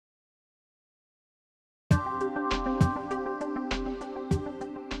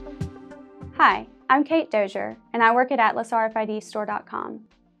Hi, I'm Kate Dozier, and I work at atlasRFIDstore.com.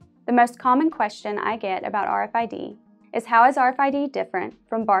 The most common question I get about RFID is, how is RFID different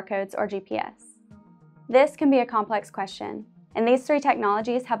from barcodes or GPS? This can be a complex question, and these three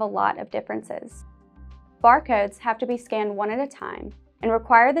technologies have a lot of differences. Barcodes have to be scanned one at a time and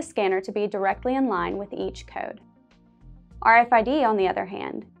require the scanner to be directly in line with each code. RFID, on the other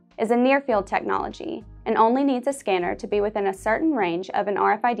hand, is a near-field technology and only needs a scanner to be within a certain range of an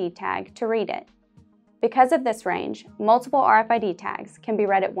RFID tag to read it. Because of this range, multiple RFID tags can be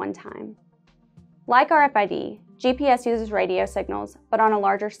read at one time. Like RFID, GPS uses radio signals, but on a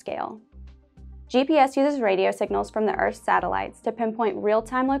larger scale. GPS uses radio signals from the Earth's satellites to pinpoint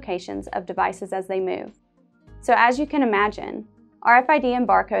real-time locations of devices as they move. So as you can imagine, RFID and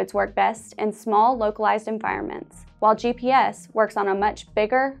barcodes work best in small, localized environments, while GPS works on a much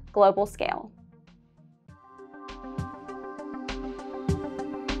bigger, global scale.